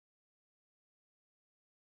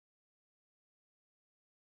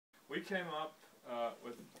we came up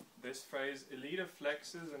with this phrase: a leader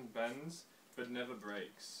flexes and bends, but never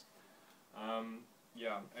breaks.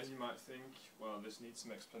 Yeah, as you might think, well, this needs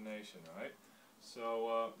some explanation, right?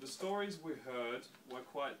 So the stories we heard were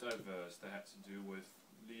quite diverse. They had to do with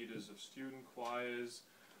leaders of student choirs,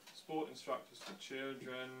 sport instructors for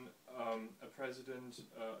children,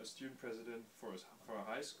 a student president for a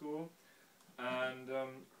high school, and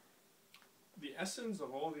the essence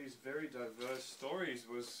of all these very diverse stories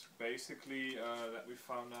was basically that we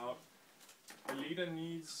found out a leader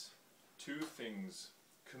needs two things: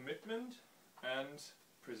 commitment and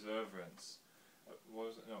perseverance.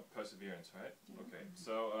 Perseverance, right? Okay.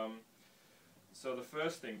 So the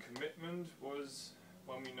first thing, commitment, was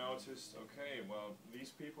when we noticed, okay, well, these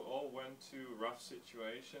people all went to rough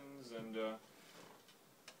situations, and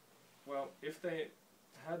well, if they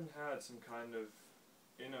hadn't had some kind of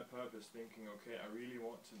inner purpose, thinking, okay, I really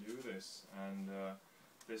want to do this, and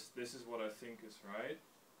this is what I think is right,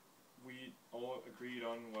 we all agreed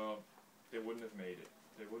on, well, they wouldn't have made it.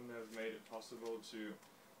 They wouldn't have made it possible to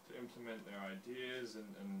implement their ideas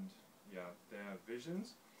and yeah, their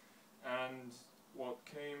visions. And what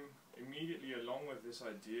came immediately along with this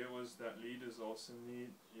idea was that leaders also need,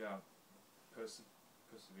 yeah,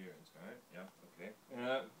 perseverance, right? Yeah, okay.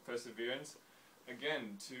 Perseverance,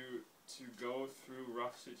 again, to go through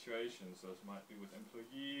rough situations. Those might be with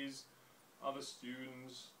employees, other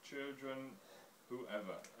students, children,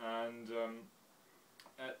 whoever. And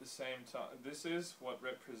at the same time, this is what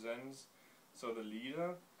represents, so the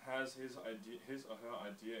leader has his or her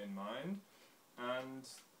idea in mind, and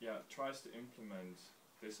yeah, tries to implement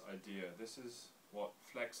this idea. This is what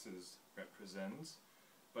flexes represents.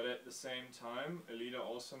 But at the same time, a leader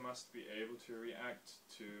also must be able to react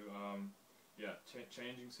to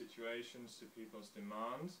changing situations, to people's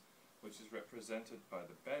demands, which is represented by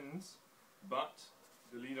the bends. But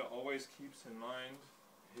the leader always keeps in mind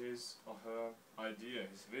his or her idea,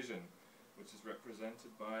 his vision, which is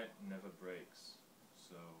represented by never breaks.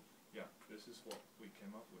 So yeah, this is what we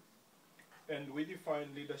came up with. And we define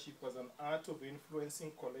leadership as an art of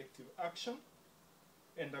influencing collective action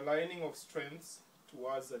and aligning of strengths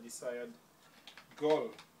towards a desired goal.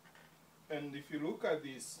 And if you look at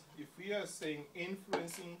this, if we are saying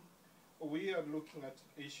influencing, we are looking at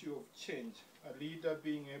the issue of change, a leader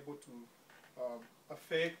being able to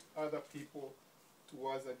affect other people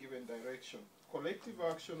towards a given direction. Collective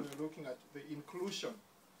action, we're looking at the inclusion,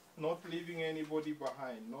 not leaving anybody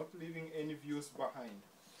behind, not leaving any views behind.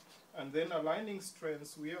 And then aligning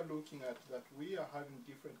strengths, we are looking at that we are having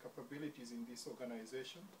different capabilities in this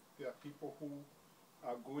organization. There are people who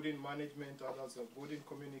are good in management, others are good in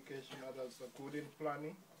communication, others are good in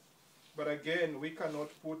planning. But again, we cannot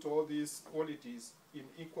put all these qualities in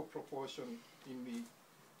equal proportion in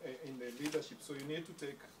the leadership. So you need to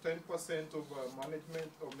take 10% of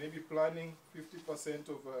management, or maybe planning, 50%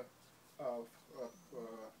 of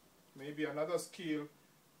maybe another skill,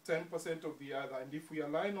 10% of the other. And if we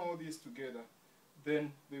align all these together,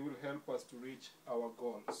 then they will help us to reach our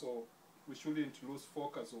goal. So we shouldn't lose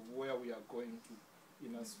focus of where we are going to,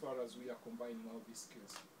 in as far as we are combining all these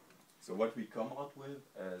skills. So what we come out with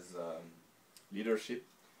as leadership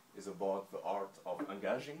is about the art of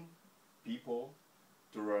engaging people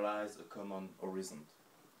to realize a common horizon.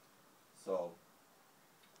 So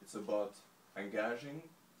it's about engaging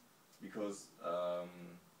because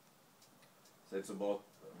so it's about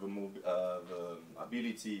the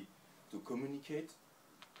ability to communicate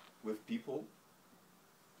with people,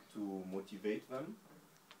 to motivate them.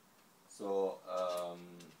 So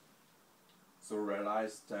so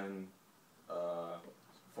realize then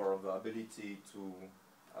for the ability to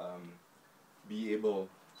be able,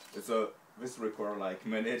 this requires like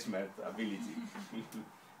management ability.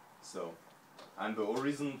 So, and the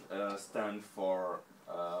horizon stand for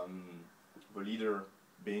the leader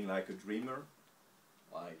being like a dreamer,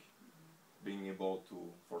 like being able to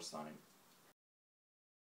foresee